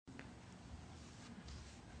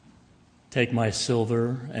Take my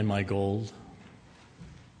silver and my gold,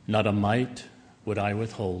 not a mite would I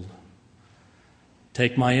withhold.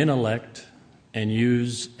 Take my intellect and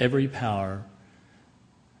use every power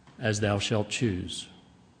as thou shalt choose.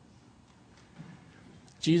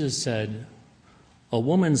 Jesus said, a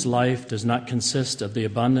woman's life does not consist of the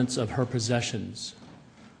abundance of her possessions,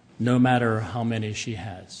 no matter how many she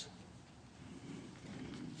has.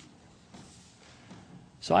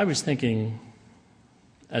 So I was thinking,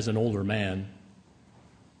 as an older man,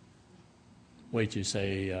 wait, you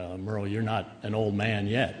say, Merle, you're not an old man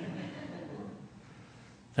yet.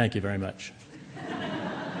 Thank you very much.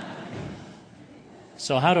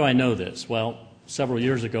 So how do I know this? Well, several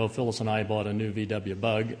years ago, Phyllis and I bought a new VW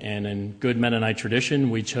Bug, and in good Mennonite tradition,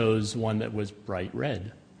 we chose one that was bright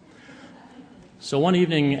red. So one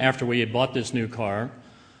evening after we had bought this new car,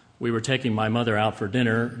 we were taking my mother out for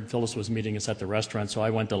dinner. Phyllis was meeting us at the restaurant, so I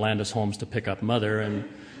went to Landis Homes to pick up Mother, and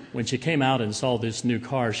when she came out and saw this new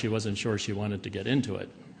car, she wasn't sure she wanted to get into it.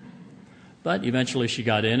 But eventually she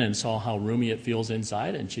got in and saw how roomy it feels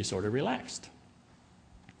inside, and she sort of relaxed.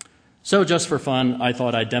 So just for fun, I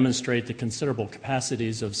thought I'd demonstrate the considerable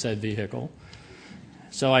capacities of said vehicle.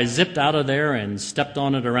 So I zipped out of there and stepped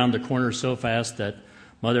on it around the corner so fast that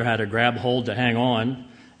Mother had to grab hold to hang on,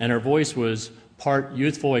 and her voice was part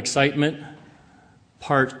youthful excitement,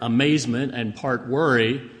 part amazement, and part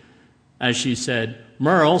worry as she said,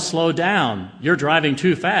 Merle, slow down. You're driving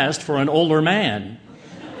too fast for an older man.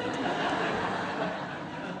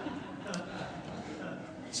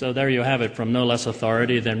 So there you have it from no less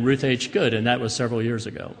authority than Ruth H. Good, and that was several years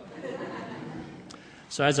ago.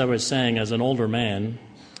 So as I was saying, as an older man,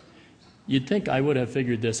 you'd think I would have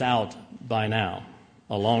figured this out by now,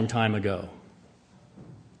 a long time ago.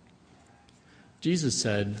 Jesus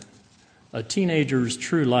said, a teenager's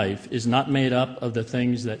true life is not made up of the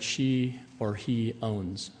things that she or he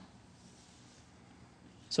owns.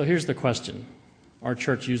 So here's the question. Our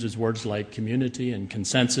church uses words like community and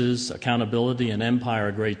consensus, accountability, and empire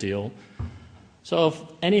a great deal. So if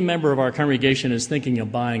any member of our congregation is thinking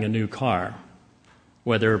of buying a new car,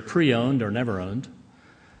 whether pre-owned or never owned,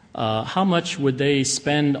 how much would they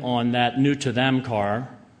spend on that new-to-them car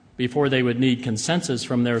before they would need consensus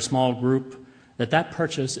from their small group that that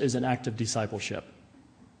purchase is an act of discipleship?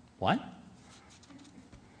 What?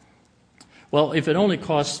 Well, if it only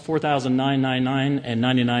costs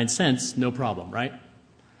 $4,999.99, no problem, right?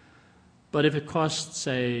 But if it costs,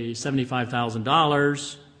 say,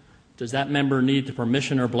 $75,000, does that member need the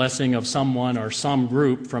permission or blessing of someone or some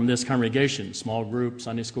group from this congregation, small group,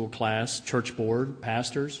 Sunday school class, church board,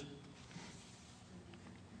 pastors?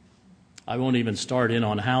 I won't even start in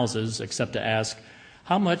on houses except to ask,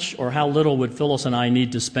 how much or how little would Phyllis and I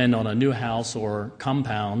need to spend on a new house or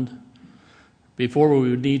compound before we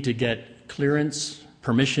would need to get clearance,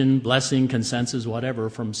 permission, blessing, consensus, whatever,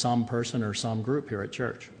 from some person or some group here at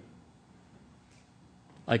church?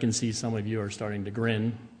 I can see some of you are starting to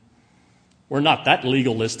grin. We're not that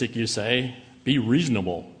legalistic, you say. Be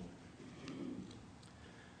reasonable.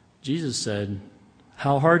 Jesus said,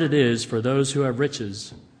 how hard it is for those who have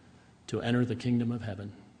riches to enter the kingdom of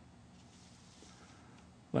heaven.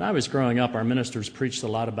 When I was growing up, our ministers preached a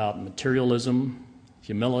lot about materialism,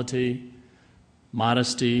 humility,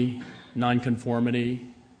 modesty, nonconformity,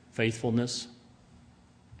 faithfulness.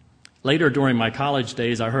 Later during my college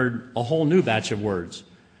days, I heard a whole new batch of words: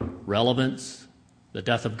 relevance, the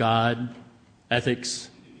death of God, ethics,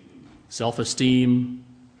 self-esteem,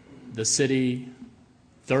 the city,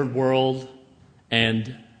 third world,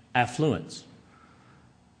 and affluence.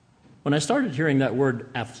 When I started hearing that word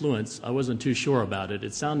affluence, I wasn't too sure about it.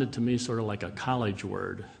 It sounded to me sort of like a college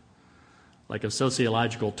word, like a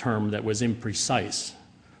sociological term that was imprecise.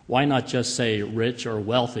 Why not just say rich or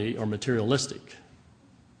wealthy or materialistic?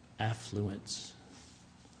 Affluence.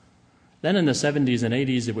 Then in the 70s and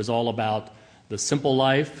 80s, it was all about the simple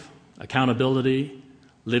life, accountability,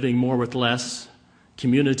 living more with less,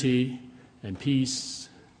 community, and peace,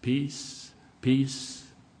 peace, peace.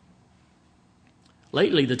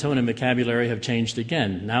 Lately, the tone and vocabulary have changed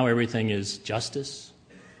again. Now everything is justice,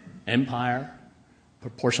 empire,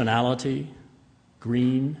 proportionality,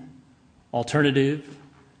 green, alternative,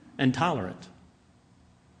 and tolerant.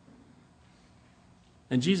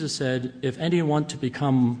 And Jesus said, if any want to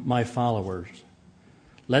become my followers,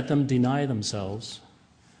 let them deny themselves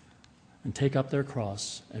and take up their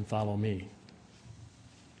cross and follow me.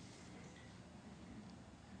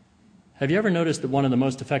 Have you ever noticed that one of the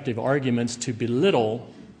most effective arguments to belittle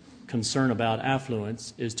concern about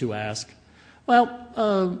affluence is to ask, well,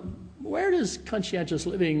 where does conscientious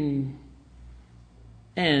living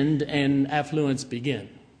end and affluence begin?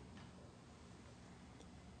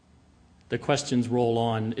 the questions roll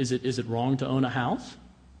on. Is it wrong to own a house?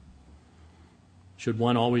 Should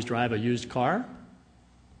one always drive a used car?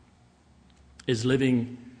 Is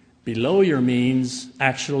living below your means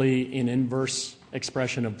actually an inverse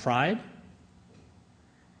expression of pride?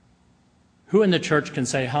 Who in the church can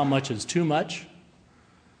say how much is too much?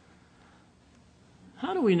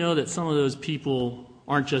 How do we know that some of those people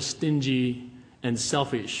aren't just stingy and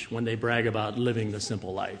selfish when they brag about living the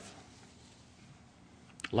simple life?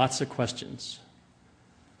 Lots of questions.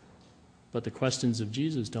 But the questions of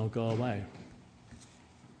Jesus don't go away.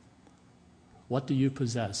 What do you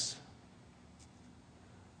possess?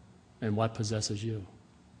 And what possesses you?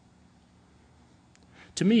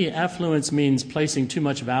 To me, affluence means placing too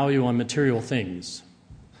much value on material things.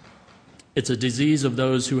 It's a disease of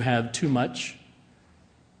those who have too much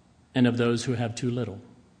and of those who have too little,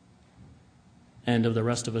 and of the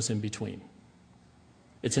rest of us in between.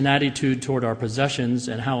 It's an attitude toward our possessions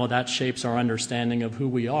and how that shapes our understanding of who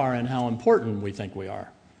we are and how important we think we are.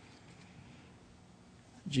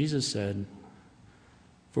 Jesus said,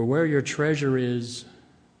 "For where your treasure is,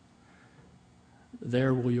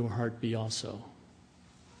 there will your heart be also."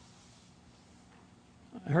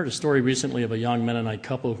 I heard a story recently of a young Mennonite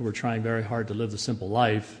couple who were trying very hard to live the simple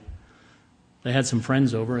life. They had some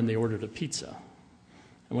friends over and they ordered a pizza.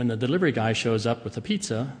 And when the delivery guy shows up with the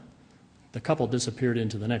pizza, the couple disappeared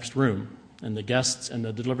into the next room. And the guests and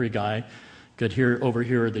the delivery guy could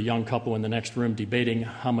overhear the young couple in the next room debating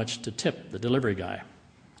how much to tip the delivery guy.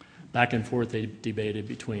 Back and forth they debated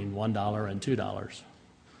between $1 and $2.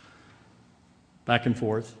 Back and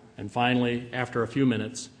forth. And finally, after a few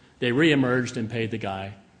minutes, they reemerged and paid the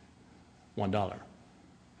guy $1.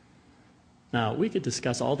 Now, we could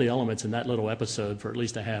discuss all the elements in that little episode for at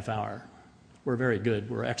least a half hour. We're very good.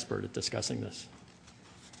 We're expert at discussing this.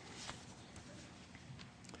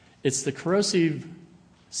 It's the corrosive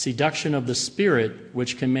seduction of the spirit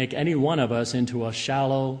which can make any one of us into a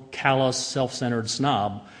shallow, callous, self-centered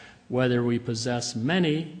snob, whether we possess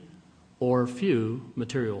many or few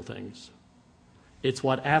material things. It's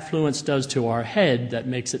what affluence does to our head that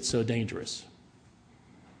makes it so dangerous.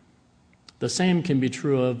 The same can be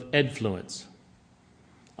true of edfluence.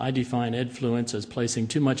 I define edfluence as placing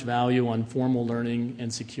too much value on formal learning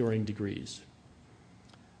and securing degrees.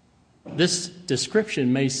 This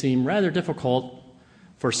description may seem rather difficult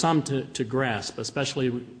for some to grasp,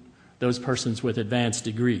 especially those persons with advanced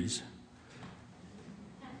degrees.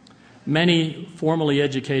 Many formally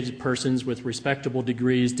educated persons with respectable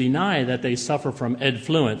degrees deny that they suffer from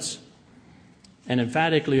edfluence and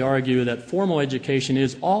emphatically argue that formal education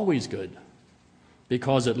is always good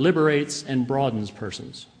because it liberates and broadens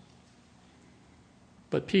persons.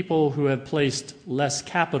 But people who have placed less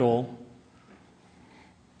capital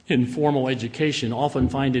in formal education often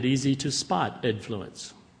find it easy to spot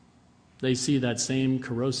edfluence. They see that same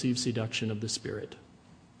corrosive seduction of the spirit.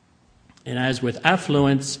 And as with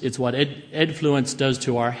affluence, it's what edfluence does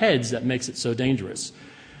to our heads that makes it so dangerous.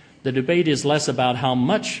 The debate is less about how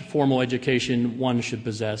much formal education one should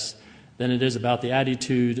possess than it is about the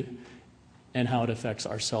attitude and how it affects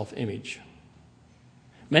our self-image.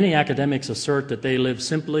 Many academics assert that they live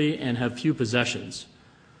simply and have few possessions,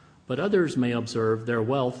 but others may observe their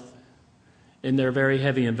wealth in their very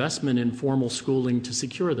heavy investment in formal schooling to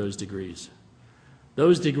secure those degrees.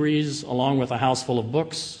 Those degrees, along with a house full of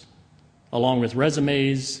books, along with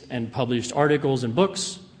resumes and published articles and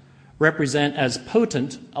books, represent as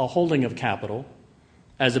potent a holding of capital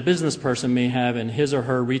as a business person may have in his or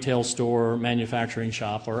her retail store, manufacturing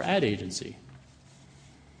shop, or ad agency.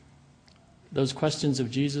 Those questions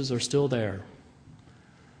of Jesus are still there.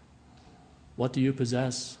 What do you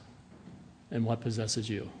possess, and what possesses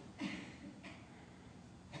you?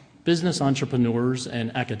 Business entrepreneurs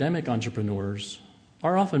and academic entrepreneurs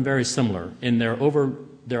are often very similar in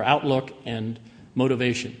their outlook and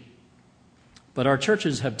motivation. But our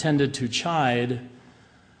churches have tended to chide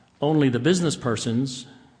only the business persons,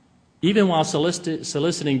 even while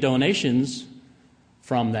soliciting donations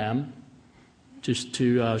from them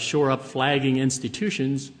to shore up flagging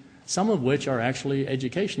institutions, some of which are actually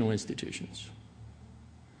educational institutions.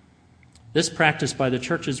 This practice by the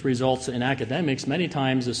churches results in academics many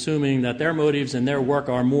times assuming that their motives and their work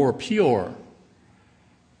are more pure.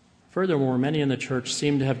 Furthermore, many in the church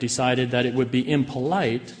seem to have decided that it would be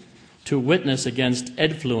impolite to witness against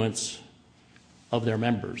edfluence of their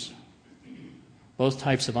members. Both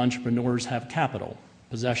types of entrepreneurs have capital,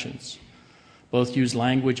 possessions. Both use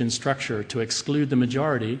language and structure to exclude the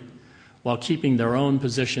majority while keeping their own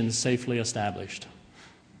positions safely established.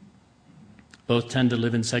 Both tend to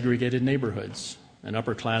live in segregated neighborhoods, an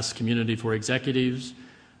upper-class community for executives,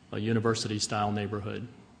 a university-style neighborhood.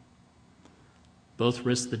 Both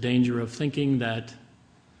risk the danger of thinking that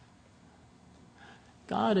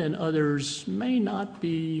God and others may not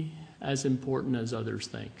be as important as others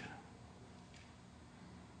think.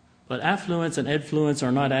 But affluence and edfluence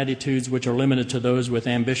are not attitudes which are limited to those with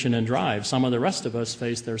ambition and drive. Some of the rest of us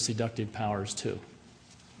face their seductive powers too.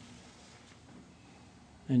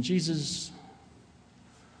 And Jesus,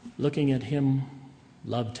 looking at him,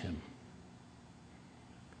 loved him.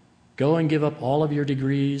 Go and give up all of your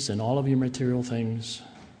degrees and all of your material things.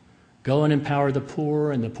 Go and empower the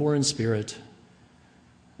poor and the poor in spirit,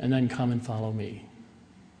 and then come and follow me.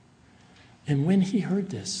 And when he heard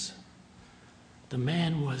this, the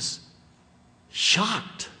man was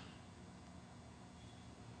shocked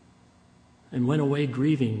and went away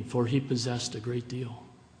grieving, for he possessed a great deal.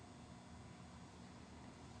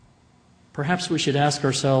 Perhaps we should ask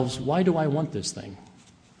ourselves, why do I want this thing?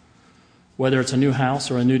 Whether it's a new house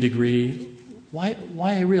or a new degree,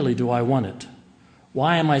 why really do I want it?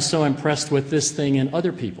 Why am I so impressed with this thing in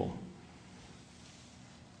other people?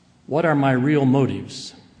 What are my real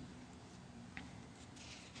motives?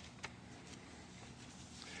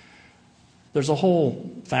 There's a whole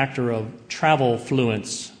factor of travel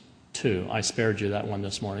fluence, too. I spared you that one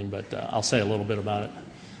this morning, but I'll say a little bit about it.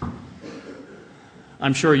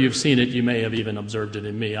 I'm sure you've seen it. You may have even observed it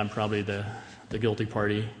in me. I'm probably the guilty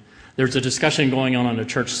party. There's a discussion going on in a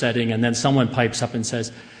church setting, and then someone pipes up and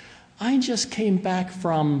says, I just came back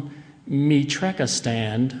from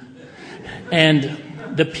Trekistan,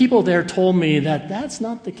 and the people there told me that that's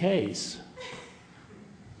not the case.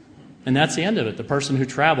 And that's the end of it. The person who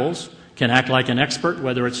travels can act like an expert,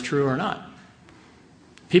 whether it's true or not.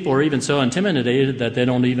 People are even so intimidated that they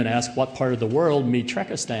don't even ask what part of the world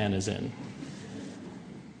Trekistan is in.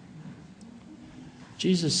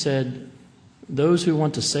 Jesus said, those who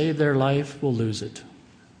want to save their life will lose it.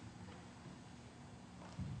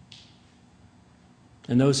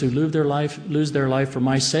 And those who lose their life for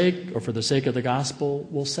my sake or for the sake of the gospel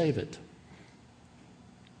will save it.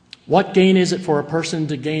 What gain is it for a person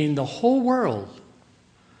to gain the whole world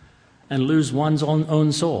and lose one's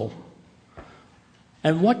own soul?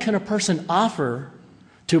 And what can a person offer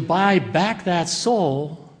to buy back that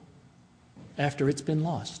soul after it's been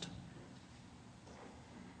lost?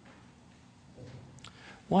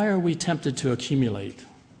 Why are we tempted to accumulate?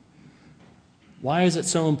 Why is it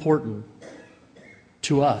so important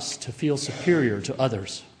to us to feel superior to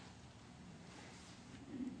others?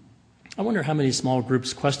 I wonder how many small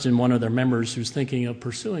groups question one of their members who's thinking of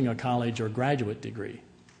pursuing a college or graduate degree.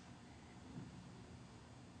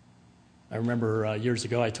 I remember years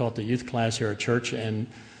ago I taught the youth class here at church, and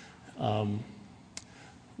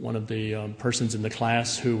one of the persons in the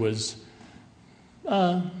class who was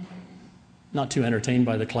not too entertained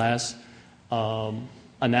by the class,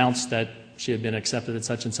 announced that she had been accepted at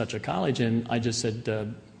such and such a college, and I just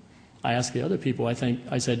said, I asked the other people, I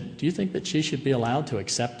said, do you think that she should be allowed to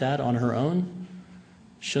accept that on her own?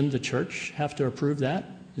 Shouldn't the church have to approve that?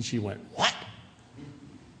 And she went, what?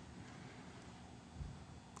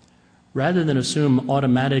 Rather than assume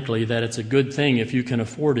automatically that it's a good thing if you can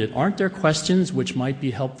afford it, aren't there questions which might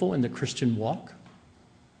be helpful in the Christian walk?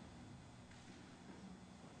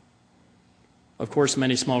 Of course,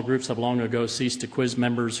 many small groups have long ago ceased to quiz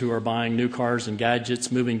members who are buying new cars and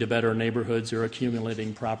gadgets, moving to better neighborhoods, or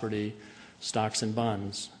accumulating property, stocks, and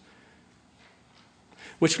bonds.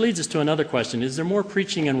 Which leads us to another question. Is there more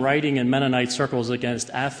preaching and writing in Mennonite circles against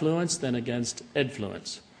affluence than against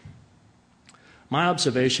edfluence? My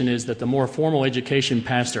observation is that the more formal education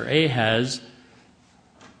Pastor A has,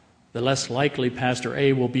 the less likely Pastor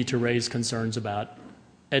A will be to raise concerns about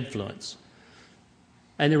edfluence.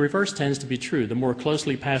 And the reverse tends to be true. The more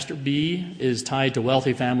closely Pastor B is tied to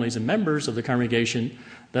wealthy families and members of the congregation,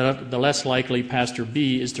 the less likely Pastor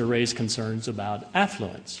B is to raise concerns about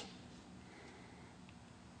affluence.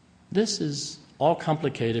 This is all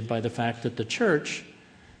complicated by the fact that the church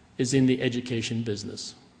is in the education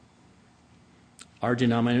business. Our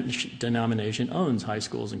denomination owns high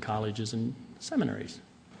schools and colleges and seminaries.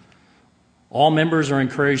 All members are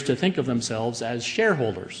encouraged to think of themselves as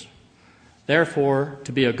shareholders. Therefore,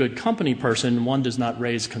 to be a good company person, one does not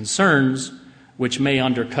raise concerns which may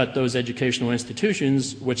undercut those educational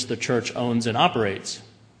institutions which the church owns and operates.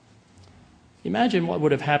 Imagine what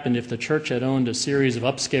would have happened if the church had owned a series of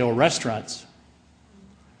upscale restaurants.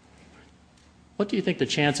 What do you think the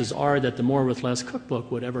chances are that the More with Less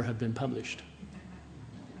cookbook would ever have been published?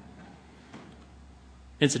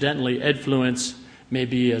 Incidentally, edfluence may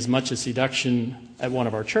be as much a seduction at one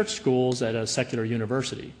of our church schools at a secular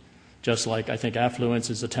university. Just like I think affluence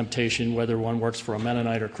is a temptation whether one works for a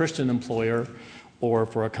Mennonite or Christian employer or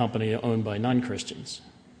for a company owned by non-Christians.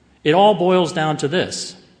 It all boils down to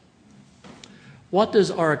this. What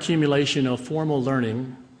does our accumulation of formal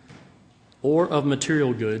learning or of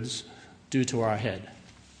material goods do to our head?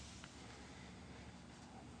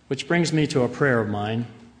 Which brings me to a prayer of mine.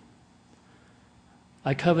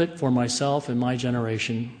 I covet for myself and my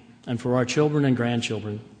generation, and for our children and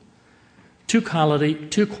grandchildren, two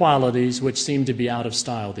qualities which seem to be out of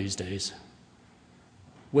style these days: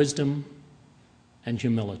 wisdom and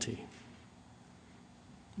humility.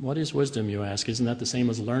 What is wisdom, you ask? Isn't that the same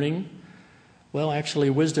as learning? Well, actually,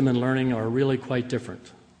 wisdom and learning are really quite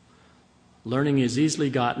different. Learning is easily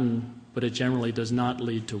gotten, but it generally does not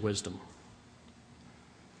lead to wisdom.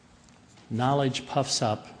 Knowledge puffs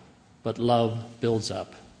up, but love builds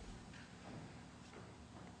up.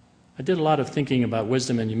 I did a lot of thinking about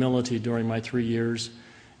wisdom and humility during my 3 years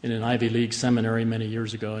in an Ivy League seminary many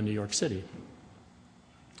years ago in New York City.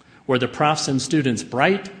 Were the profs and students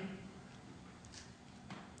bright?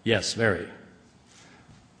 Yes, very.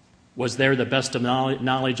 Was there the best of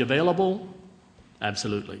knowledge available?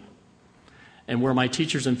 Absolutely. And were my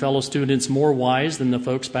teachers and fellow students more wise than the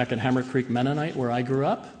folks back at Hammer Creek Mennonite where I grew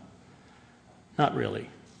up? Not really.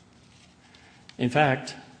 In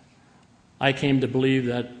fact, I came to believe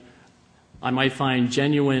that I might find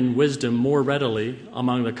genuine wisdom more readily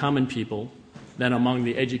among the common people than among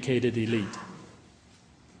the educated elite.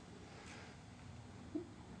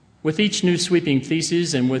 With each new sweeping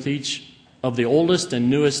thesis and with each of the oldest and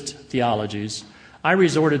newest theologies, I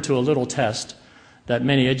resorted to a little test that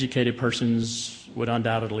many educated persons would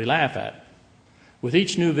undoubtedly laugh at. With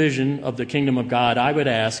each new vision of the kingdom of God, I would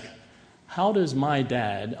ask, how does my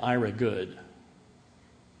dad, Ira Good,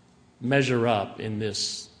 measure up in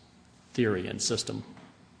this theory and system?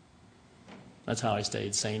 That's how I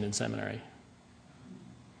stayed sane in seminary.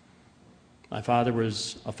 My father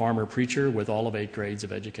was a farmer preacher with all of 8 grades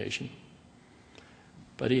of education.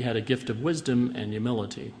 But he had a gift of wisdom and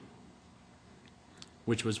humility,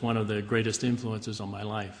 which was one of the greatest influences on my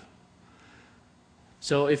life.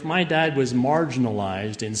 So if my dad was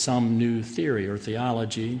marginalized in some new theory or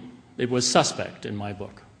theology, it was suspect in my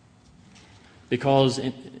book. Because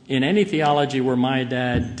in any theology where my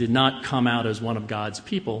dad did not come out as one of God's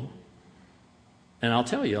people, and I'll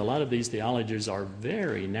tell you, a lot of these theologies are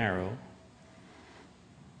very narrow.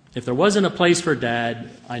 If there wasn't a place for Dad,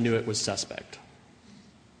 I knew it was suspect.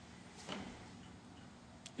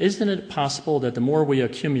 Isn't it possible that the more we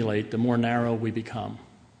accumulate, the more narrow we become?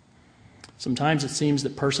 Sometimes it seems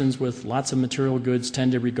that persons with lots of material goods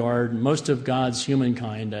tend to regard most of God's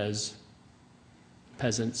humankind as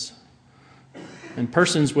peasants. And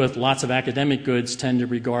persons with lots of academic goods tend to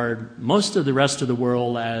regard most of the rest of the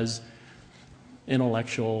world as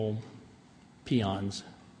intellectual peons.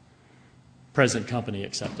 Present company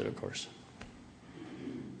accepted, of course.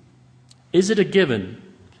 Is it a given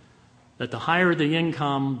that the higher the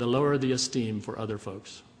income, the lower the esteem for other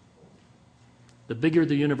folks? The bigger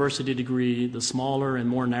the university degree, the smaller and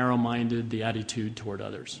more narrow-minded the attitude toward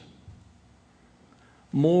others.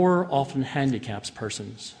 More often handicaps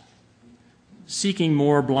persons. Seeking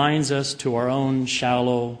more blinds us to our own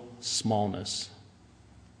shallow smallness.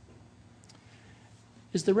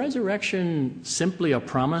 Is the resurrection simply a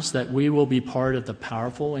promise that we will be part of the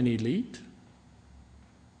powerful and elite?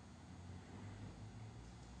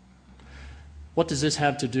 What does this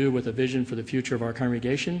have to do with a vision for the future of our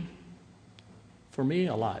congregation? For me,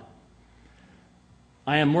 a lot.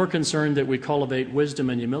 I am more concerned that we cultivate wisdom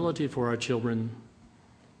and humility for our children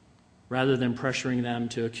rather than pressuring them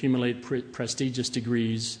to accumulate prestigious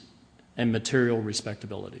degrees and material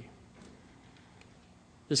respectability.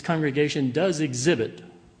 This congregation does exhibit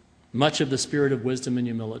much of the spirit of wisdom and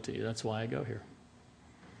humility. That's why I go here.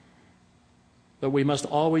 But we must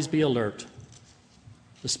always be alert.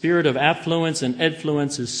 The spirit of affluence and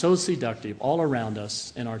edfluence is so seductive all around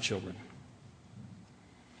us and our children.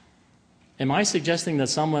 Am I suggesting that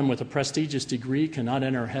someone with a prestigious degree cannot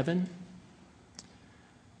enter heaven?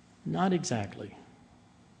 Not exactly.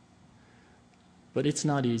 But it's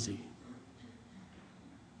not easy.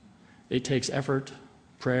 It takes effort,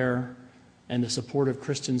 prayer, and the support of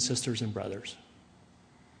Christian sisters and brothers.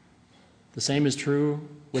 The same is true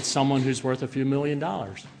with someone who's worth a few $1 million.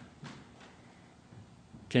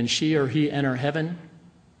 Can she or he enter heaven?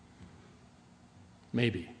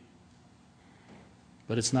 Maybe.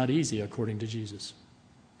 But it's not easy according to Jesus.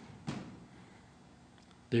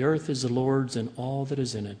 The earth is the Lord's and all that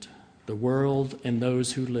is in it, the world and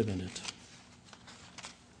those who live in it.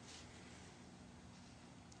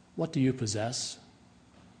 What do you possess?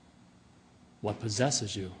 What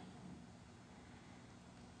possesses you?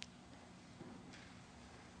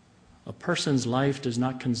 A person's life does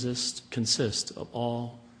not consist of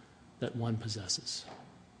all that one possesses.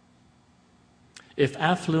 If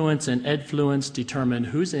affluence and edfluence determine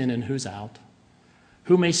who's in and who's out,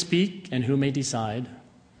 who may speak and who may decide,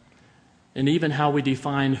 and even how we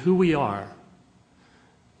define who we are,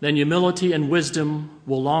 then humility and wisdom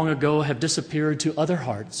will long ago have disappeared to other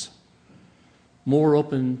hearts, more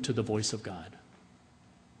open to the voice of God.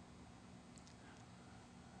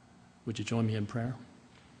 Would you join me in prayer?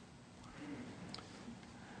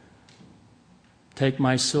 Take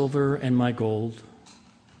my silver and my gold,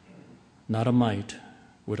 not a mite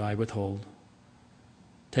would I withhold.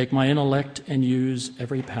 Take my intellect and use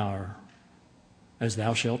every power as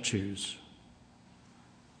thou shalt choose.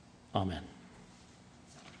 Amen.